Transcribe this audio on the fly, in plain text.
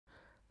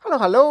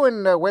Hello,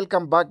 and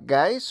welcome back,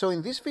 guys. So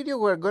in this video,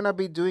 we're going to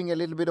be doing a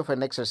little bit of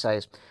an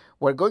exercise.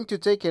 We're going to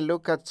take a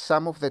look at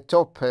some of the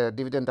top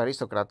dividend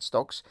aristocrat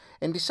stocks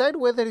and decide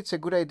whether it's a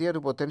good idea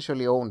to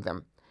potentially own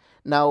them.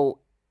 Now,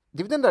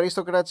 dividend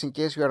aristocrats, in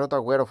case you are not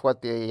aware of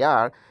what they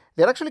are,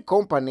 they're actually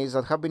companies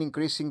that have been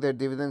increasing their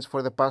dividends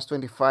for the past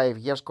 25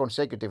 years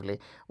consecutively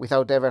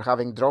without ever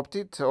having dropped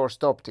it or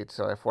stopped it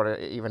for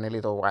even a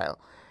little while.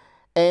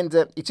 And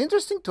it's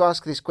interesting to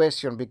ask this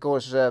question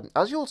because,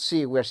 as you'll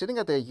see, we're sitting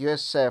at a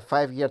US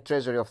 5-year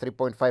treasury of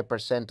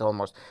 3.5%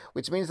 almost,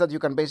 which means that you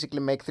can basically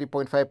make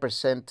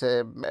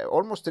 3.5%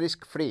 almost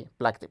risk free,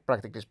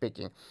 practically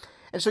speaking.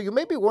 And so you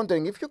may be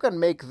wondering, if you can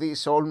make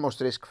this almost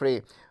risk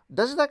free,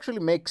 does it actually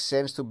make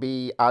sense to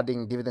be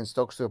adding dividend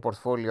stocks to a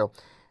portfolio?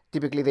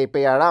 Typically, they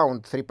pay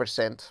around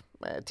 3%,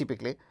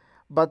 typically.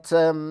 But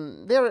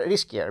they're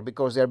riskier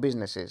because they're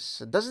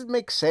businesses. Does it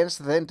make sense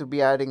then to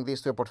be adding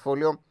this to a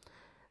portfolio?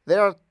 There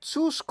are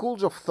two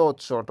schools of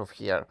thought sort of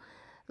here.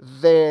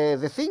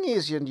 The thing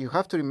is, and you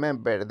have to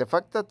remember, the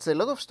fact that a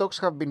lot of stocks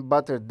have been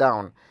battered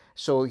down,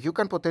 so you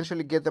can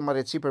potentially get them at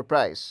a cheaper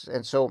price.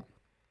 And so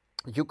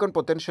you can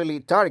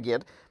potentially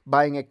target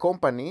buying a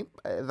company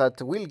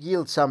that will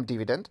yield some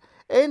dividend,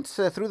 and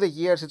through the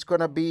years it's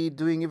going to be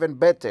doing even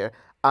better,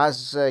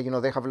 as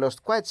they have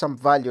lost quite some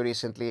value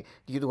recently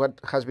due to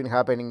what has been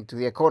happening to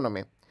the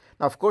economy.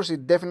 Now, of course,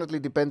 it definitely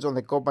depends on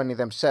the company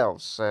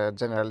themselves,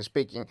 generally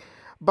speaking.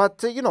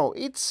 But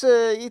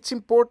it's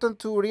important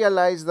to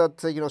realize that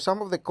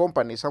some of the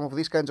companies, some of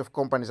these kinds of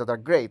companies that are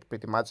great,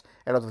 pretty much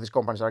a lot of these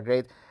companies are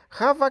great,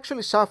 have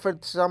actually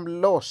suffered some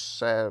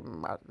loss,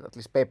 at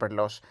least paper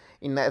loss,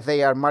 in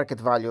their market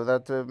value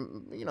that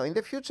in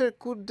the future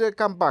could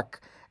come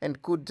back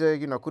and could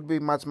be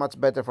much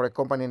better for a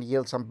company and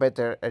yield some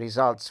better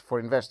results for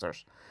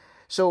investors.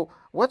 So,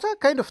 what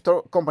kind of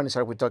companies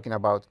are we talking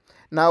about?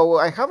 Now,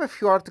 I have a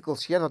few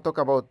articles here that talk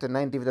about the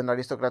 9 dividend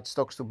aristocrat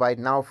stocks to buy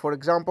now, for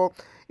example.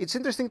 It's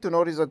interesting to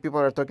notice that people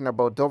are talking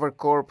about Dover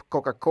Corp,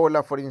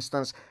 Coca-Cola, for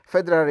instance,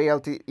 Federal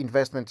Realty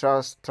Investment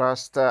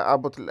Trust,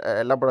 Abbott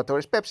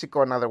Laboratories,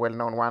 PepsiCo, another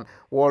well-known one,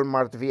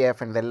 Walmart,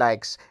 VF, and the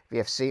likes,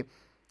 VFC.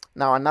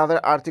 Now, another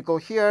article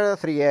here,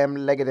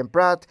 3M, Leggett &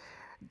 Pratt,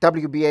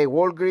 WBA,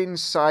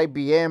 Walgreens,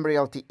 IBM,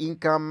 Realty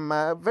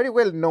Income, very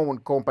well-known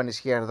companies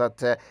here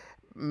that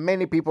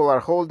many people are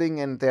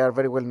holding, and they are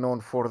very well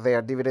known for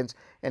their dividends.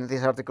 And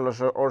this article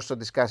also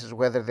discusses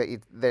whether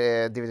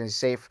the dividend is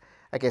safe,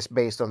 I guess,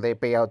 based on their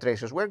payout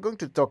ratios. We're going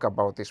to talk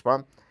about this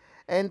one.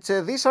 And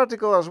this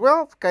article as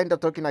well, kind of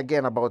talking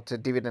again about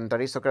dividend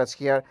aristocrats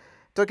here,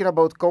 talking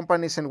about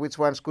companies and which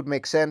ones could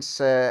make sense.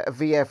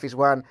 VF is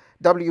one,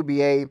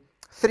 WBA,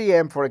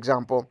 3M, for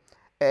example,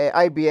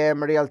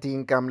 IBM, Realty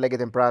Income,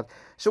 Leggett & Pratt.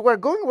 So what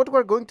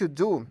we're going to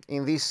do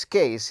in this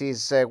case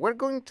is we're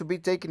going to be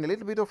taking a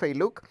little bit of a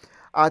look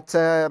at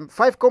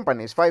 5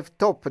 companies, 5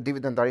 top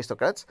dividend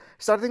aristocrats,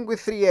 starting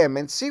with 3M,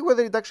 and see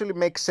whether it actually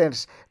makes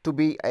sense to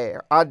be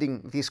adding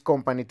this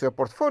company to a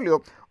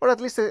portfolio, or at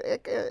least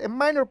a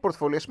minor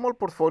portfolio, a small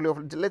portfolio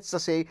of, let's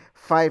just say,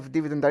 5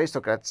 dividend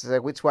aristocrats,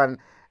 which one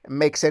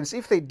makes sense,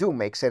 if they do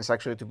make sense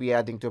actually, to be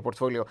adding to a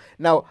portfolio.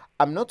 Now,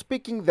 I'm not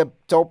picking the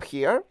top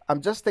here, I'm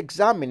just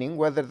examining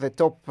whether the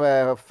top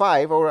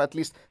 5, or at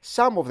least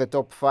some of the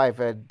top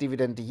 5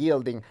 dividend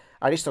yielding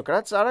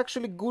aristocrats are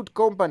actually good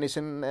companies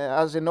and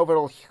as an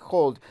overall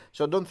hold.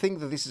 So don't think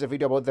that this is a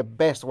video about the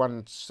best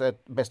ones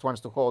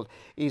to hold.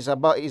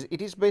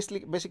 It is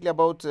basically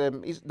about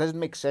does it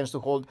make sense to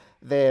hold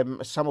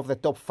some of the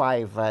top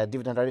 5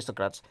 dividend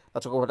aristocrats?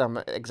 That's what I'm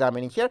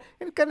examining here,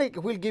 and it kind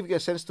of will give you a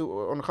sense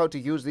on how to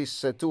use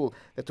this tool,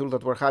 the tool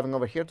that we're having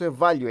over here, to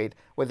evaluate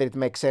whether it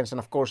makes sense. And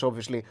of course,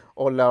 obviously,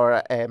 all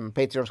our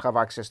patrons have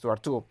access to our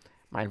tool,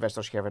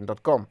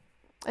 myinvestorsheaven.com.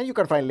 And you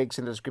can find links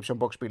in the description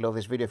box below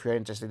this video if you're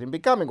interested in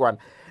becoming one.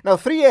 Now,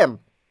 3M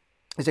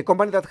is a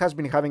company that has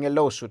been having a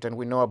lawsuit, and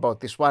we know about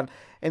this one.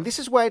 And this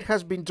is why it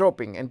has been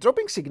dropping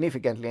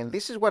significantly. And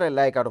this is what I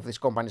like out of these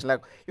companies.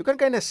 Like, you can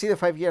kind of see the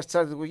 5-year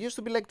chart. It used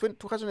to be like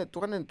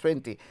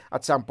 220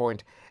 at some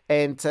point.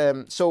 And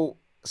so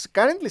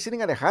currently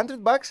sitting at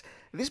 $100,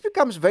 this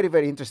becomes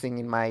very interesting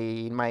in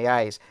my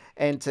eyes,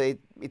 and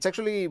it's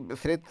actually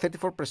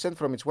 34%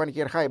 from its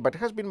 1-year high, but it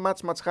has been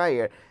much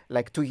higher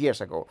like 2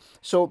 years ago.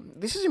 So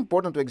this is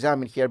important to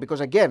examine here,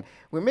 because again,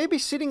 we may be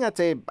sitting at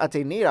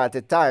an era, at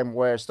a time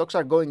where stocks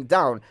are going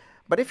down.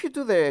 But if you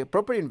do the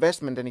proper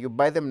investment and you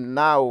buy them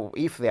now,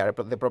 if they are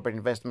the proper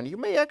investment, you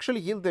may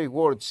actually yield the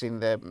rewards in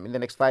the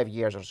next 5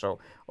 years or so,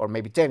 or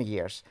maybe 10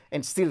 years,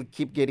 and still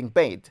keep getting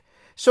paid.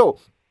 So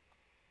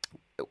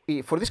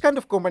for this kind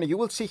of company, you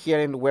will see here,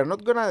 and we're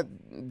not gonna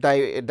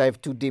dive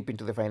too deep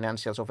into the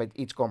financials of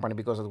each company,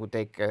 because it would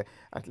take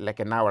like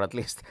an hour at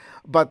least.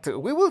 But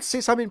we will see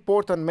some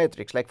important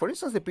metrics, like for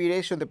instance, the P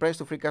ratio and the price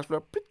to free cash flow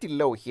are pretty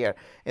low here,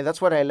 and that's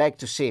what I like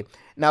to see.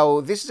 Now,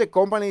 this is a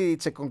company,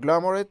 it's a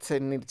conglomerate,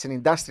 and it's an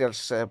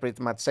industrials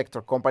pretty much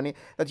sector company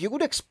that you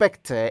would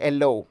expect a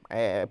low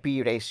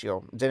P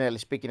ratio, generally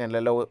speaking, and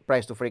a low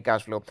price to free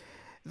cash flow.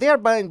 They are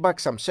buying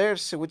back some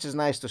shares, which is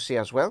nice to see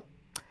as well.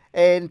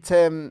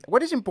 And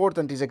what is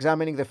important is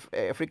examining the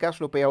free cash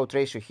flow payout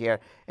ratio here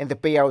and the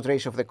payout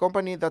ratio of the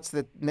company. That's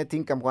the net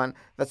income one.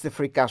 That's the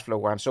free cash flow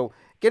one. So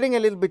getting a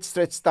little bit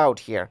stretched out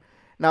here.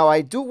 Now,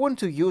 I do want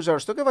to use our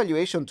stock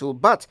evaluation tool,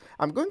 but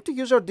I'm going to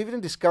use our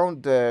dividend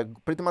discount,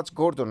 pretty much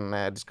Gordon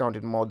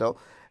discounted model,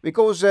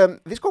 because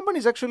this company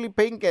is actually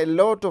paying a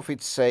lot of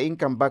its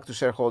income back to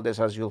shareholders,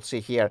 as you'll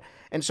see here.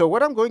 And so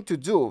what I'm going to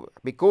do,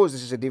 because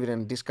this is a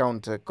dividend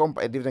discount a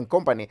dividend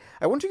company,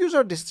 I want to use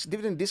our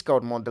dividend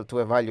discount model to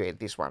evaluate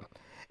this one.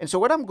 And so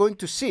what I'm going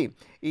to see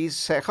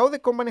is how the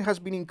company has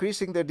been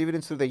increasing their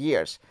dividends through the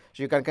years.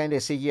 So you can kind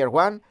of see year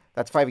one,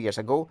 that's 5 years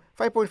ago,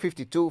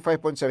 5.52,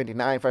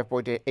 5.79,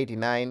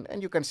 5.89,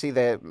 and you can see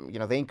the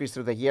the increase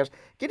through the years,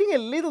 getting a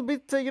little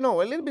bit a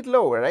little bit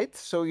lower, right?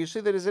 So you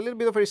see there is a little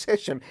bit of a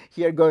recession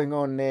here going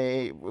on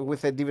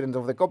with the dividend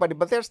of the company,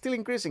 but they're still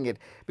increasing it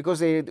because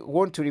they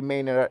want to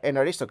remain an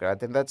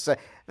aristocrat, and that's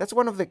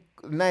one of the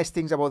nice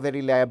things about the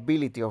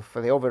reliability of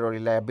the overall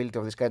reliability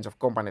of these kinds of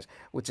companies,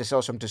 which is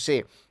awesome to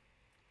see.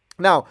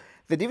 Now,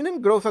 the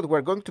dividend growth that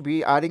we're going to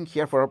be adding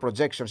here for our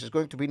projections is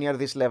going to be near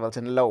these levels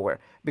and lower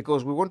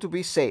because we want to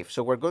be safe.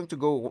 So we're going to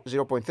go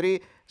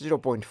 0.3,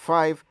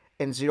 0.5,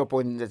 and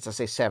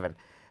 0.7.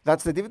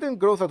 That's the dividend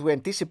growth that we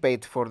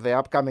anticipate for the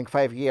upcoming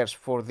 5 years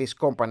for this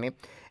company.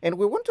 And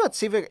we want to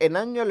achieve an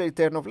annual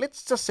return of,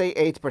 let's just say,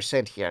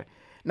 8% here.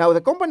 Now,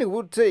 the company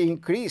would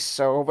increase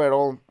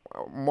overall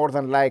more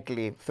than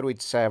likely through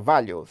its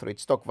value, through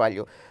its stock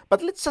value.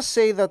 But let's just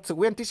say that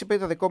we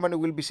anticipate that the company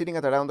will be sitting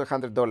at around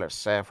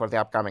 $100 for the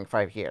upcoming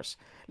 5 years.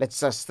 Let's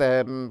just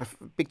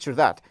picture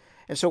that.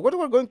 And so what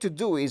we're going to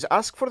do is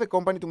ask for the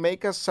company to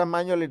make us some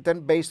annual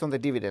return based on the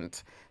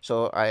dividend.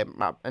 So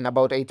an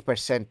about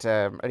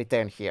 8%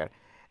 return here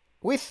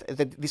with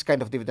this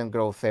kind of dividend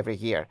growth every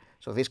year.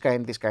 So this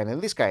kind,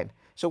 and this kind.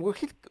 So we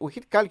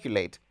hit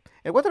calculate.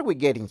 And what are we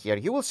getting here?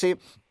 You will see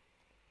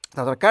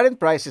that our current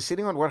price is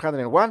sitting on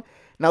 101.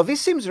 Now this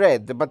seems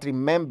red, but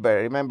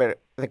remember,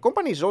 the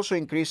company is also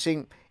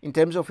increasing in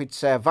terms of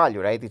its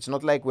value, right? It's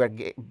not like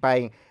we're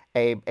buying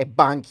a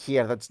bank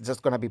here that's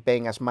just going to be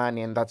paying us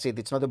money and that's it.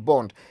 It's not a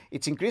bond.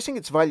 It's increasing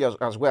its value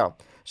as well.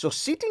 So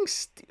sitting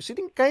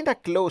kind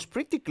of close,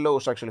 pretty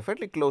close actually,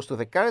 fairly close to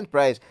the current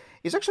price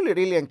is actually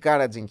really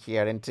encouraging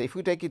here. And if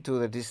we take it to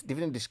the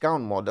dividend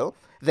discount model,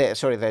 the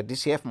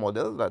DCF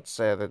model, that's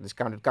the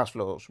discounted cash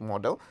flows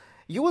model,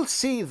 you will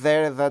see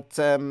there that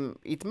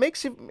it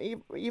makes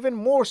even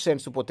more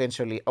sense to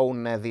potentially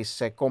own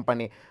this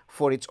company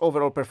for its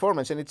overall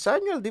performance. And its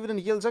annual dividend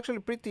yield is actually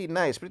pretty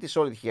nice, pretty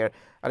solid here,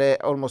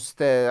 at almost,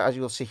 as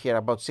you'll see here,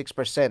 about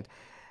 6%.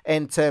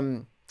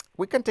 And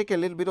we can take a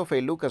little bit of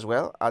a look as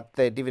well at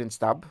the dividends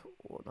tab,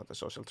 or not the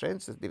social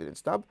trends, the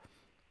dividends tab.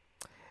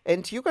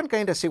 And you can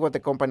kind of see what the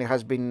company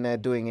has been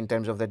doing in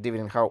terms of the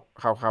dividend, how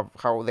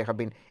they have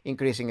been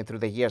increasing it through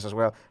the years as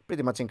well,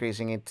 pretty much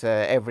increasing it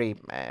every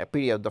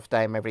period of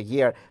time, every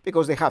year,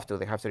 because they have to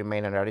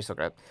remain an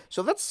aristocrat.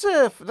 So that's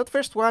that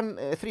first one,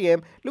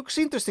 3M, looks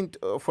interesting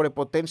for a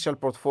potential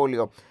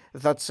portfolio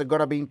that's going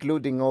to be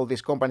including all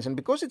these companies. And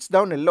because it's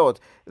down a lot,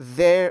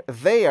 their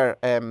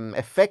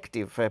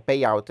effective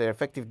payout, their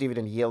effective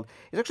dividend yield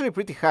is actually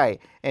pretty high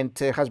and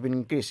has been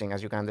increasing,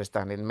 as you can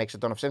understand. It makes a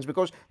ton of sense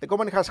because the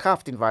company has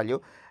halved in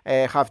value,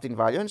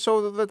 and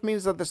so that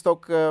means that the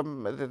stock,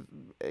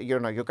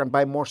 you can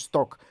buy more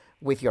stock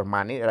with your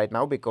money right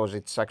now because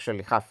it's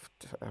actually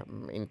halved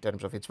in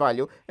terms of its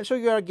value, and so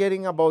you are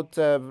getting about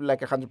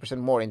like 100%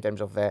 more in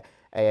terms of the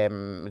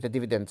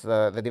dividend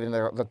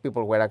that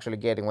people were actually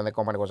getting when the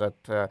company was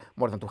at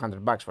more than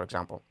 $200, for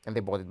example, and they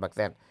bought it back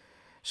then.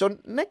 So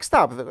next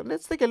up,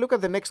 let's take a look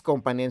at the next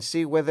company and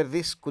see whether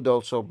this could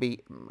also be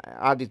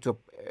added to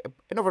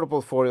an overall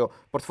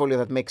portfolio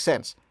that makes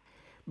sense.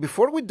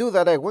 Before we do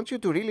that, I want you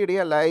to really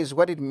realize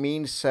what it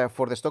means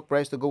for the stock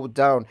price to go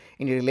down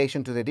in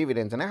relation to the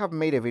dividends. And I have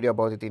made a video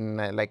about it in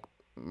like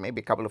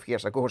maybe a couple of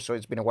years ago, so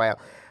it's been a while.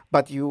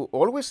 But you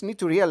always need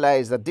to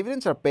realize that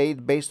dividends are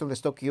paid based on the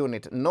stock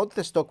unit, not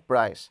the stock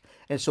price.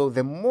 And so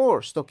the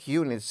more stock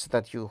units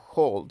that you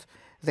hold,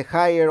 the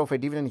higher of a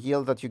dividend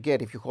yield that you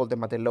get if you hold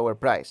them at a lower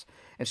price.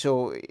 And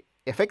so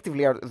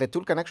effectively, the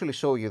tool can actually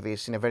show you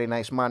this in a very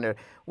nice manner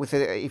with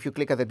if you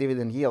click at the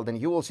dividend yield, and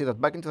you will see that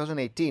back in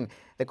 2018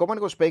 the company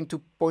was paying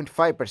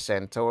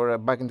 2.5%, or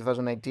back in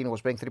 2019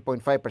 was paying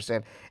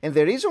 3.5%. And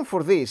the reason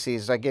for this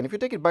is, again, if you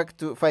take it back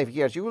to 5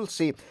 years, you will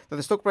see that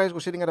the stock price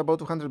was sitting at about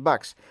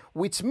 $200,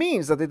 which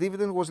means that the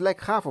dividend was like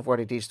half of what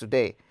it is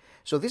today.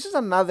 So this is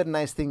another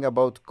nice thing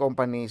about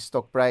companies'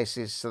 stock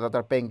prices that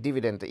are paying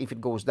dividend if it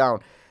goes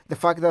down. The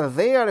fact that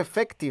they are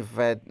effective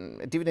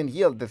dividend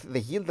yield, the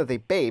yield that they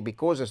pay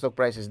because the stock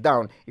price is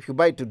down, if you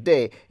buy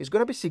today, is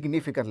going to be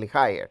significantly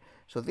higher.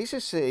 So this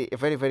is a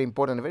very, very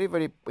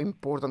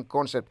important,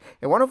 concept.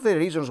 And one of the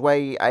reasons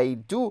why I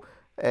do,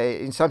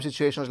 in some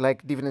situations,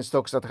 like dividend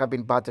stocks that have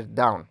been battered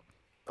down.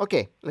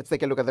 Okay, let's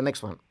take a look at the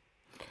next one.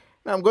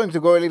 Now I'm going to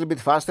go a little bit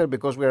faster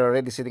because we're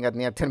already sitting at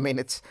near 10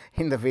 minutes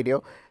in the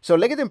video. So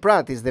Leggett &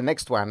 Pratt is the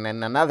next one,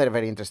 and another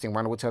very interesting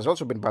one, which has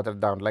also been battered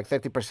down, like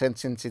 30%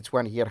 since its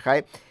 1 year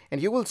high.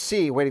 And you will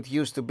see where it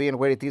used to be and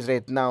where it is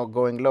right now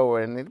going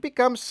lower. And it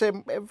becomes a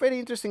very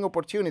interesting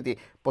opportunity,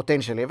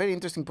 potentially, a very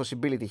interesting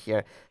possibility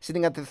here,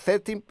 sitting at the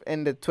 13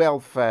 and the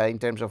 12 in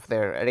terms of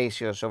their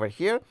ratios over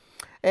here.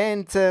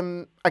 And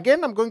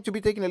again, I'm going to be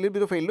taking a little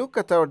bit of a look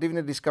at our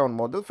dividend discount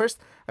model.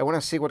 First, I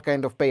want to see what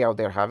kind of payout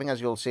they're having.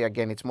 As you'll see,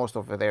 again, it's most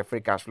of their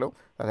free cash flow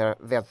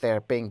that they're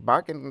paying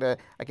back, and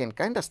again,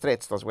 kind of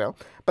stretched as well.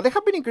 But they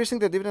have been increasing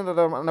the dividend at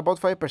an about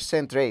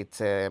 5% rate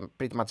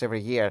pretty much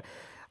every year.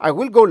 I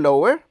will go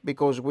lower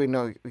because we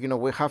know,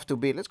 we have to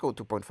be, let's go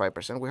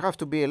 2.5%. We have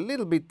to be a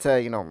little bit, a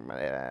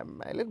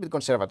little bit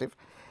conservative.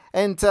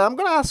 And I'm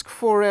going to ask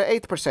for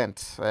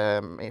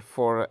 8%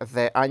 for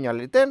the annual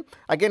return.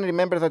 Again,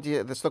 remember that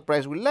the stock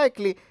price will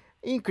likely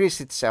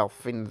increase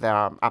itself in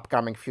the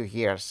upcoming few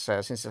years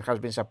since it has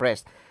been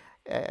suppressed.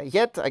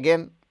 Yet,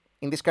 again,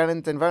 in this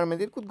current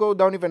environment, it could go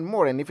down even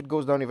more. And if it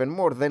goes down even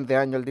more, then the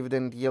annual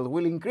dividend yield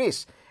will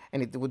increase.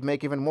 And it would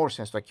make even more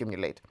sense to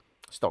accumulate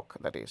stock,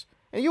 that is.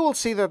 And you will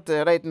see that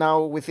right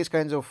now, with these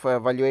kinds of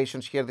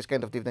valuations here, this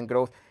kind of dividend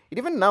growth, it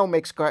even now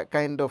makes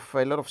kind of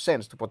a lot of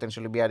sense to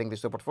potentially be adding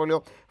this to a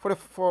portfolio for a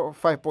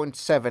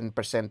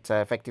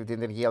 5.7% effective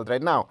dividend yield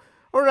right now.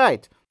 All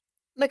right.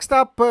 Next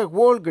up,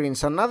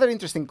 Walgreens, another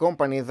interesting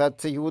company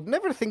that you would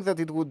never think that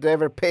it would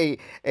ever pay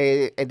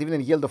a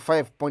dividend yield of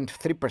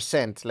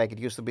 5.3%, like it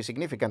used to be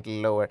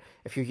significantly lower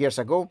a few years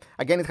ago.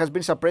 Again, it has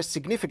been suppressed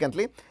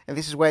significantly, and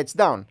this is why it's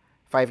down.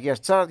 5-year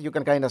chart, you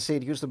can kind of see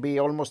it used to be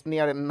almost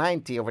near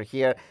 90 over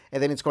here,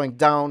 and then it's going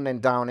down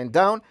and down and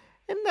down.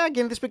 And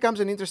again, this becomes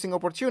an interesting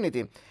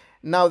opportunity.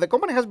 Now, the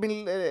company has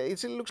been,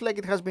 it looks like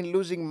it has been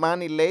losing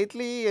money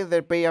lately, and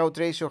their payout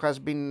ratio has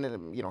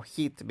been,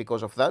 hit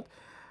because of that.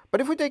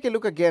 But if we take a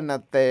look again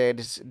at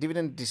this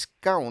dividend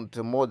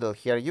discount model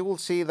here, you will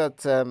see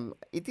that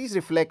it is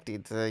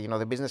reflected,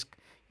 the business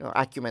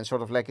acumen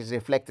sort of like is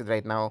reflected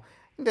right now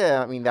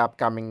in the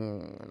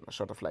upcoming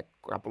sort of like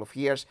couple of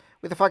years,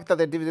 with the fact that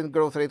the dividend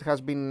growth rate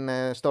has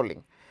been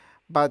stalling.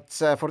 But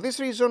for this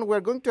reason,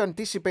 we're going to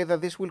anticipate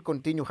that this will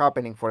continue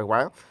happening for a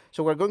while.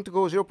 So we're going to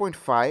go 0.5,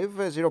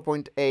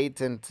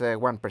 0.8, and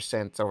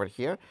 1% over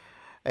here.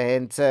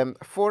 And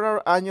for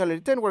our annual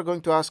return, we're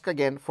going to ask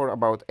again for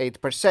about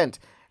 8%.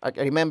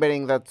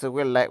 Remembering that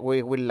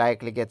we will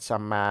likely get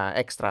some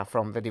extra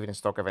from the dividend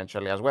stock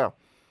eventually as well.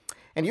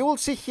 And you will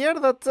see here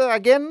that,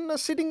 again,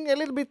 sitting a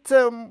little bit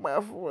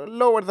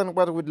lower than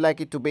what we'd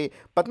like it to be,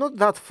 but not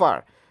that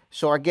far.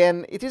 So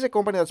again, it is a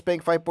company that's paying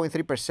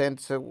 5.3%.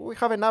 So we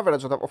have an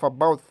average of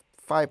about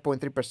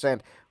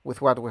 5.3%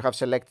 with what we have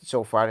selected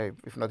so far,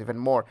 if not even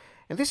more.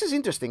 And this is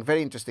interesting,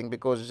 very interesting,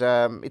 because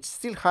it's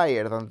still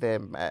higher than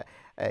the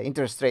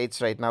interest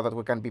rates right now that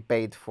we can be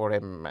paid for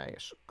a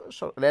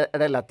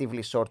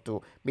relatively short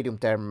to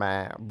medium-term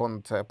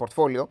bond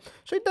portfolio.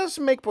 So it does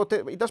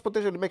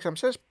potentially make some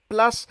sense,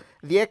 plus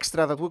the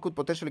extra that we could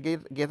potentially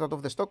get out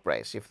of the stock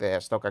price if the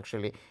stock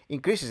actually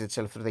increases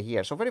itself through the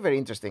year. So very, very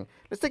interesting.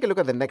 Let's take a look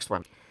at the next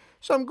one.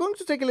 So I'm going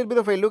to take a little bit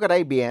of a look at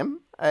IBM,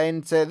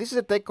 and this is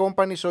a tech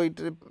company, so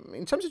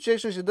in some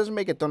situations it doesn't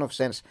make a ton of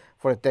sense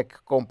for a tech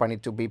company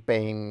to be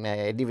paying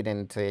a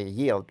dividend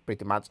yield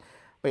pretty much.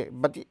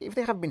 But if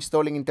they have been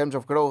stalling in terms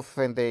of growth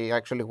and they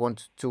actually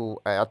want to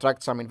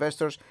attract some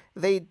investors,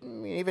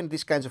 even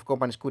these kinds of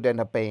companies could end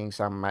up paying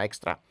some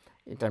extra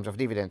in terms of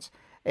dividends.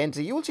 And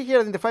you will see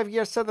here in the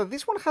 5-year chart that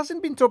this one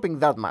hasn't been dropping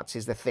that much,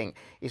 is the thing,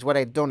 is what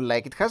I don't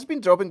like. It has been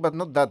dropping, but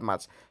not that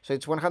much. So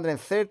it's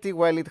 130,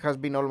 while it has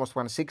been almost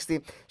 160.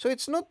 So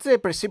it's not a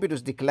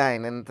precipitous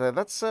decline, and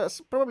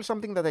that's probably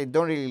something that I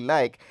don't really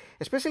like,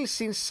 especially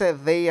since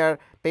their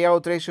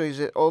payout ratio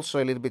is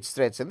also a little bit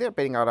stretched, and they're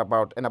paying out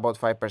about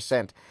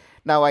 5%.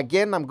 Now,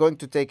 again, I'm going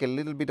to take a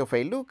little bit of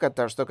a look at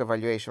our stock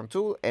evaluation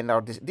tool and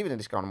our dividend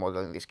discount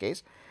model in this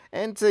case.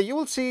 And you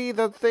will see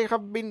that they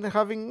have been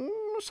having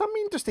some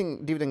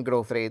interesting dividend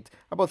growth rate,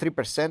 about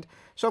 3%.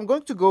 So I'm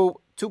going to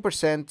go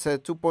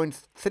 2%,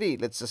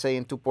 2.3, let's say,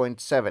 and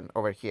 2.7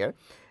 over here.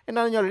 And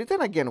annual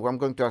return, again, I'm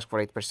going to ask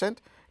for 8%.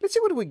 Let's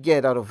see what we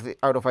get out of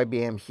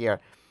IBM here.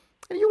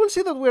 And you will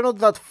see that we're not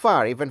that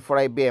far, even for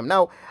IBM.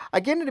 Now,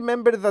 again,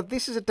 remember that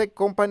this is a tech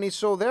company,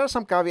 so there are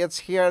some caveats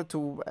here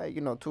to,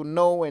 to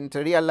know and to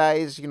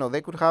realize.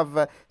 They could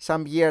have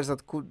some years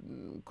that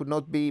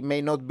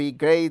may not be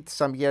great.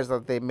 Some years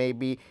that they may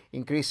be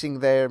increasing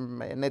their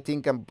net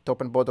income, top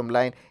and bottom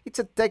line. It's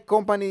a tech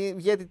company,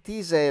 yet it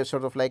is a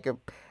sort of like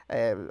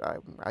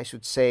I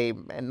should say,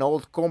 an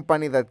old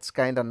company that's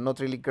kind of not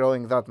really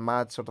growing that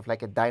much, sort of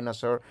like a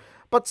dinosaur.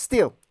 But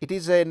still, it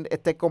is a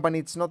tech company.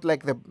 It's not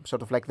like the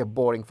sort of like the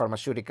boring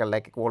pharmaceutical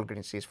like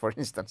Walgreens is, for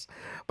instance.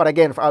 But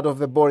again, out of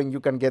the boring, you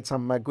can get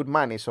some good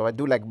money. So I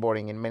do like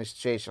boring in many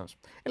situations.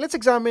 And let's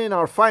examine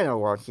our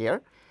final one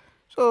here.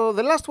 So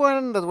the last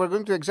one that we're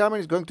going to examine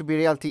is going to be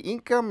Realty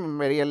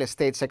Income, a real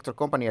estate sector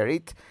company, a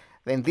REIT.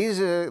 Then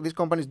these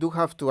companies do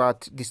have to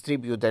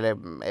distribute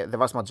the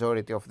vast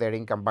majority of their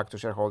income back to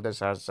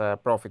shareholders as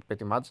profit,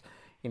 pretty much,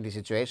 in this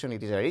situation.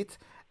 It is a REIT.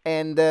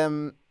 And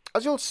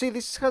as you'll see,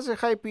 this has a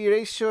high P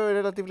ratio, a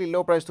relatively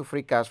low price to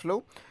free cash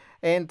flow.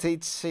 And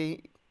it's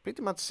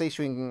pretty much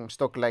issuing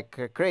stock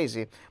like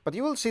crazy. But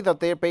you will see that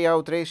their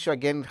payout ratio,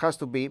 again, has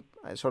to be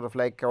sort of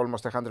like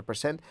almost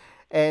 100%.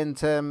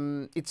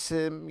 And it's,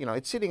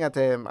 it's sitting at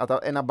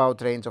an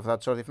about range of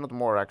that sort, if not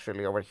more,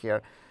 actually, over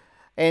here.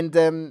 And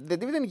the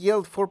dividend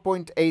yield,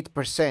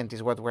 4.8%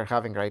 is what we're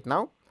having right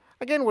now.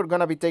 Again, we're going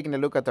to be taking a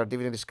look at our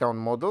dividend discount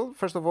model.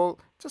 First of all,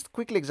 just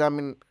quickly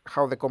examine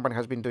how the company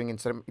has been doing in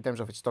terms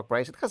of its stock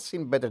price. It has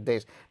seen better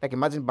days. Like,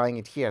 imagine buying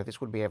it here. This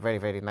would be a very,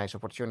 very nice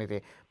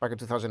opportunity back in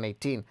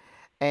 2018.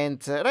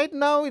 And right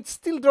now, it's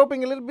still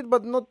dropping a little bit,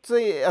 but not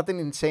at an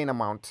insane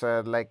amount,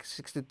 like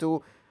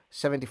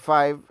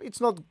 62.75.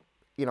 It's not,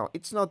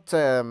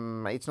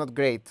 it's not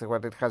great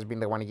what it has been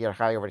the 1 year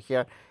high over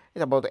here.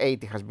 It's about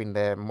 80 has been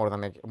the more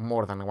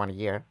than 1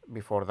 year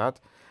before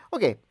that.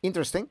 Okay,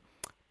 interesting.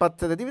 But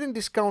the dividend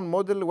discount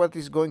model, what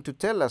is going to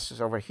tell us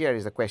over here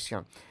is the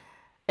question.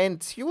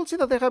 And you will see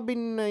that they have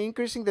been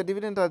increasing the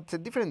dividend at a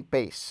different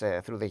pace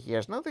through the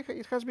years. Now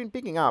it has been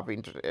picking up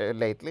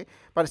lately,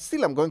 but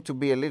still I'm going to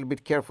be a little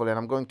bit careful, and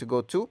I'm going to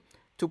go to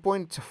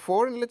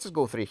 2.4, and let's just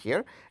go 3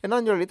 here. An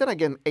annual return,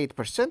 again,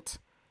 8%.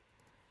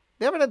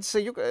 The average,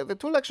 the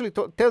tool actually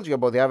tells you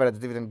about the average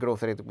dividend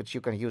growth rate, which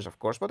you can use, of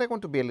course, but I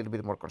want to be a little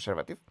bit more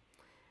conservative.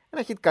 And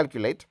I hit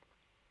calculate.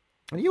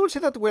 And you will see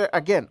that we're,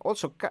 again,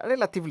 also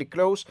relatively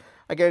close.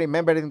 Again,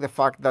 remembering the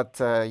fact that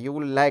you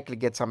will likely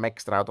get some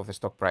extra out of the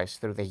stock price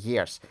through the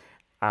years,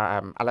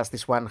 alas,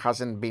 this one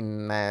hasn't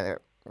been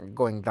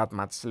going that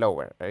much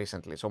lower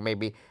recently. So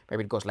maybe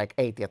it goes like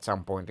 80 at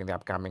some point in the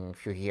upcoming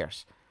few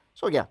years.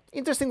 So yeah,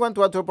 interesting one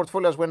to add to your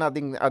portfolio as when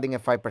adding a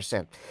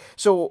 5%.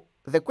 So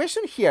the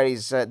question here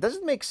is, does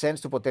it make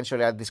sense to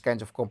potentially add these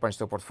kinds of companies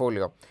to a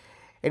portfolio?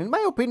 And in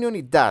my opinion,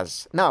 it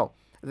does. Now,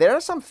 there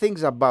are some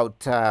things about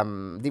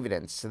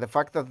dividends. The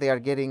fact that they are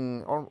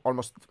getting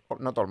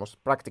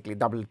practically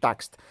double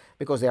taxed,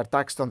 because they are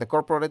taxed on the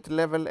corporate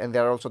level and they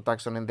are also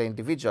taxed on the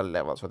individual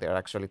level. So they are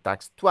actually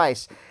taxed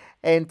twice.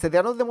 And they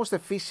are not the most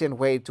efficient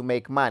way to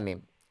make money.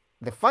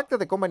 The fact that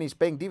the company is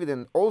paying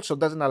dividend also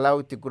doesn't allow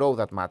it to grow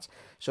that much.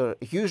 So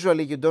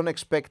usually you don't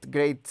expect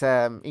great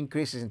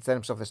increases in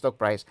terms of the stock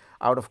price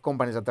out of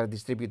companies that are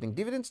distributing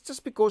dividends,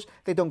 just because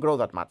they don't grow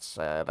that much.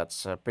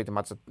 That's pretty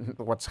much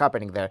what's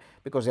happening there,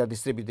 because they are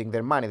distributing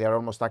their money. They are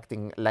almost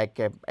acting like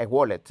a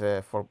wallet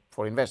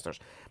for investors.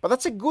 But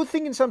that's a good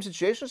thing in some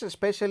situations,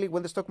 especially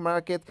when the stock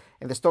market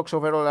and the stocks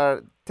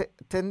overall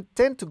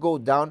tend to go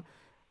down.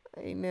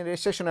 In a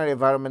recessionary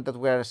environment that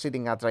we are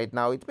sitting at right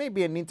now, it may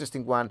be an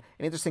interesting one,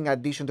 an interesting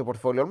addition to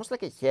portfolio, almost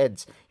like a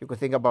hedge. You could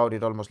think about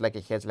it almost like a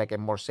hedge, like a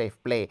more safer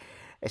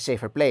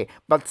play.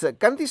 But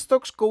can these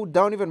stocks go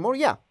down even more?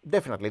 Yeah,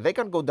 definitely. They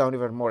can go down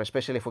even more,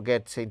 especially if we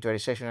get into a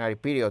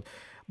recessionary period.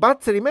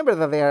 But remember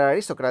that they are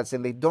aristocrats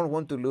and they don't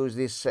want to lose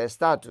this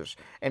status.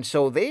 And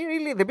so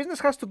the business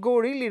has to go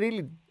really,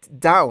 really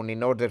down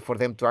in order for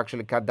them to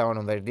actually cut down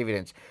on their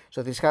dividends.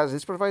 So this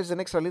provides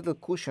an extra little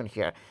cushion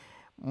here.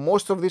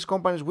 Most of these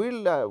companies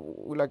will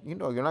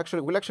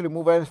actually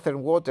move earth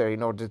and water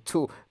in order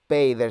to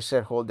pay their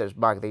shareholders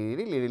back. They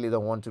really, really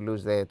don't want to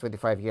lose the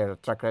 25-year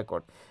track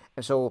record.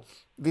 And so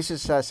this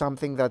is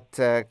something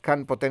that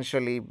can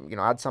potentially,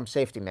 add some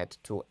safety net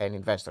to an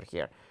investor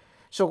here.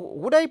 So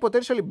would I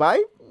potentially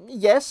buy?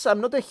 Yes,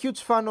 I'm not a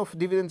huge fan of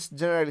dividends,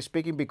 generally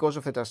speaking, because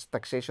of the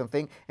taxation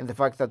thing and the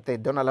fact that they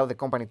don't allow the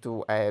company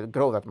to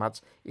grow that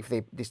much if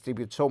they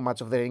distribute so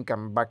much of their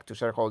income back to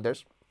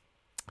shareholders.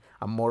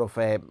 I'm more of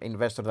an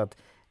investor that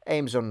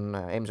aims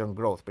on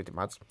growth, pretty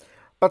much.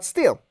 But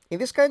still, in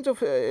this kind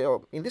of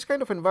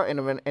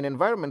an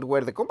environment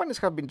where the companies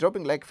have been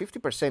dropping like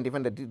 50%,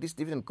 even these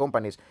dividend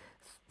companies,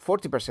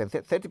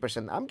 40%,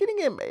 30%, I'm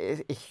getting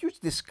a huge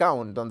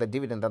discount on the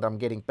dividend that I'm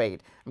getting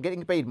paid. I'm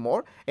getting paid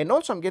more, and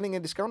also I'm getting a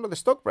discount on the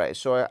stock price.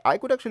 So I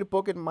could actually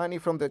pocket money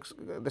from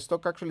the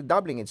stock actually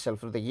doubling itself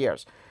through the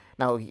years.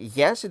 Now,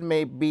 yes, it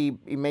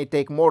may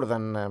take more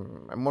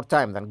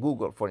time than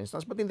Google, for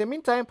instance, but in the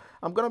meantime,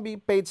 I'm gonna be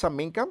paid some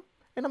income,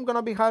 and I'm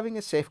gonna be having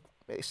a safe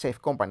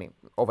company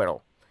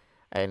overall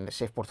and a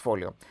safe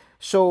portfolio.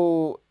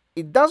 So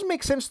it does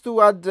make sense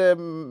to add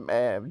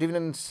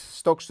dividend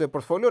stocks to the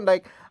portfolio,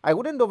 and I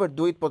wouldn't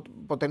overdo it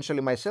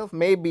potentially myself.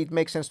 Maybe it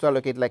makes sense to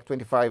allocate like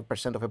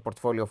 25% of a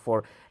portfolio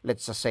for,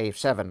 let's just say,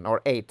 7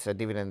 or 8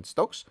 dividend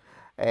stocks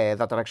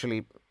that are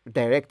actually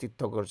directed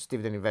towards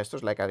dividend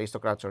investors like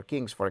aristocrats or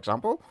kings, for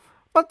example.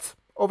 But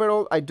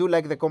overall, I do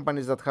like the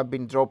companies that have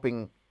been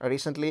dropping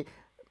recently.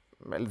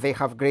 They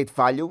have great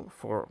value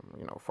for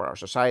our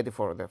society,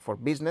 for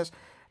business.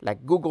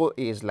 Like Google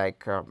is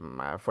like,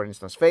 for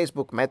instance,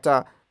 Facebook,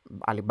 Meta,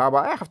 Alibaba.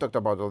 I have talked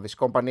about all these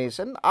companies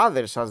and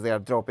others as they are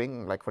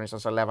dropping. Like, for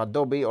instance, I love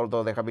Adobe,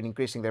 although they have been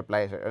increasing their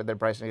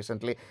price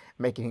recently,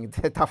 making it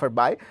a tougher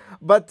buy.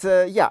 But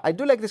yeah, I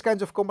do like these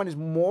kinds of companies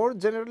more,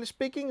 generally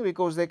speaking,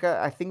 because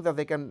I think that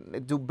they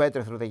can do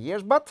better through the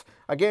years. But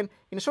again,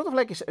 in a sort of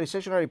like a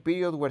recessionary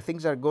period where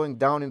things are going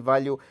down in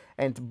value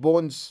and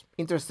bonds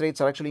interest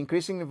rates are actually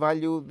increasing in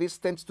value, this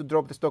tends to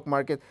drop the stock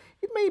market.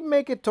 It may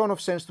make a ton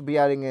of sense to be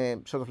adding a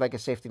sort of like a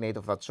safety net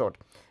of that sort.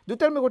 Do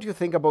tell me what you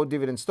think about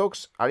dividend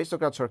stocks,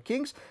 aristocrats or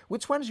kings,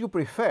 which ones you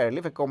prefer.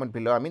 Leave a comment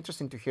below. I'm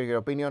interested to hear your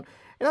opinion,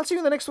 and I'll see you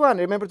in the next one.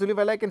 Remember to leave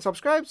a like and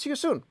subscribe. See you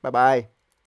soon. Bye bye.